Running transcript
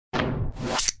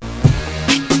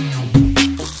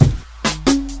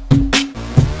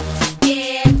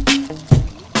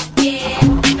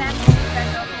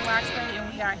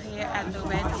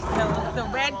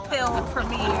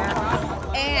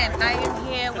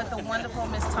with the wonderful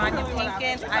Miss Tonya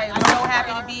Pinkins. I am so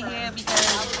happy to be here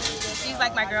because she's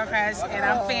like my girl crush, and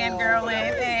I'm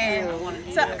fangirling.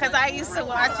 And so, because I used to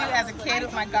watch you as a kid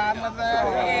with my godmother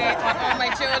and all my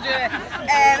children.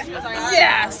 And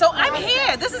yeah, so I'm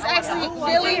here. This is actually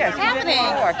really happening.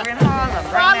 We're in Harlem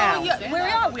right now. Where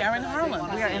we are? We are in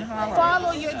Harlem. We are in Harlem.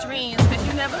 Follow your dreams, because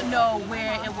you never know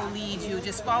where it will lead you.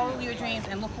 Just follow your dreams,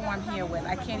 and look who I'm here with.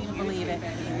 I can't even believe it.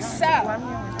 So,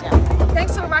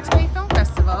 thanks to the Roxbury Film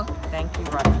Festival. Thank you,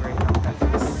 Roxbury Film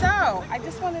Festival. So, I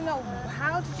just want to know,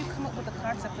 how did you come up with the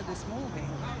concept of this movie?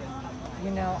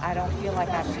 You know, I don't feel like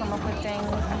I've come up with things.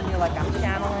 I feel like I'm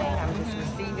channeling. I'm just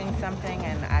receiving something,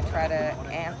 and I try to,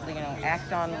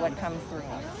 act on what comes through me.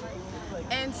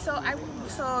 And so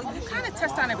you kind of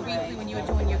touched on it briefly when you were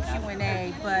doing your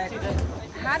Q&A, but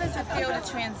how does it feel to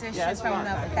transition from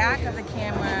the back of the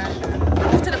camera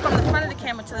from the front of the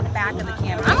camera to the back of the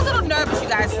camera? I'm a little nervous, you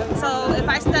guys, so if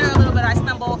I stutter a little bit, I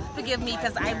stumble, forgive me,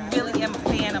 because I really am a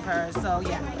fan of hers, so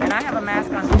yeah. And I have a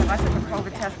mask on because I took a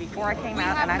COVID test before I came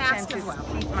out, and I tend to keep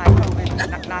my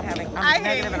COVID not having, I'm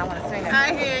negative, and I want to say that.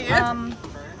 I hear you.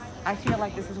 I feel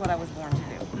like this is what I was born to do.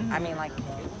 I mean, like,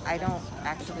 I don't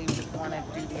actually want to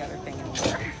do the other thing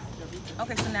anymore.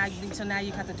 Okay, so now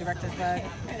you got the director's bug?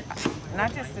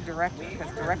 Not just the director,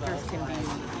 because directors can be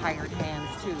hired hands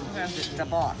too. The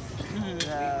boss,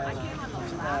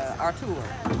 the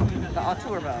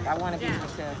auteur bug. I want to be able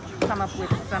to come up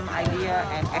with some idea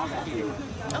and execute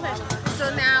it. Okay, so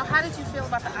now how did you feel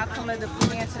about the outcome of the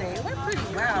premiere today? It went pretty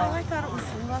well. Oh, I thought it was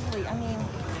lovely. I mean,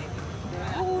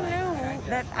 who knew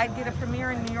that I'd get a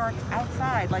premiere in New York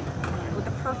outside, like with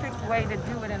the perfect way to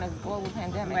do it in a global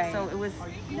pandemic. Right. So it was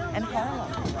in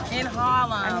Harlem. In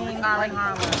Harlem. I mean, in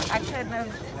Harlem. I couldn't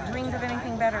have dreamed of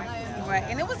anything better. Right,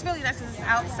 and it was really nice because it's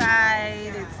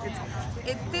outside.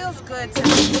 It feels good to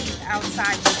be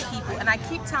outside with people. And I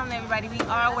keep telling everybody, we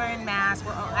are wearing masks.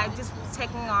 I'm just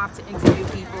taking off to interview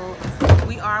people.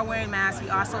 We are wearing masks. We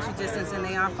are social distancing.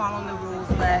 They are following the rules,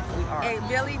 but it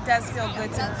really does feel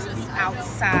good to be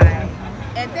outside.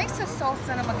 And thanks to Soul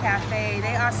Cinema Cafe,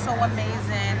 they are so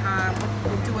amazing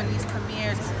with doing these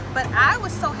premieres. But I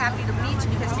was so happy to meet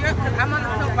you because I'm on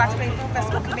the Roxbury Film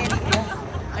Festival committee,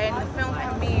 and the film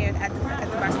premiered at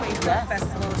the Roxbury Film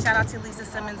Festival. Shout out to Lisa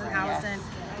Simmons and Allison.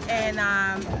 And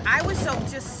I was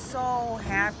just so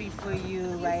happy for you,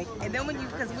 and then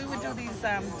because we would do these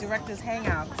directors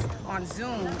hangouts on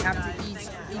Zoom after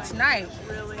each night,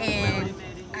 and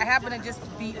I happened to just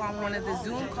be on one of the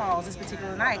Zoom calls this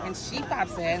particular night, and she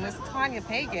pops in, Miss Tonya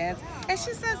Pinkins, and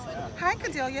she says, "Hi,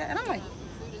 Cordelia," and I'm like,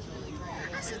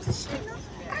 I said, "Does she know?"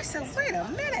 I said, "Wait a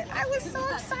minute!" I was so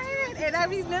excited, and I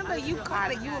remember you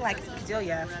caught it. You were like,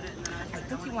 "Cordelia, I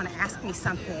think you want to ask me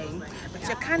something, but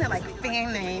you're kind of like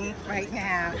fanning right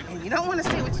now, and you don't want to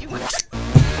say what you want."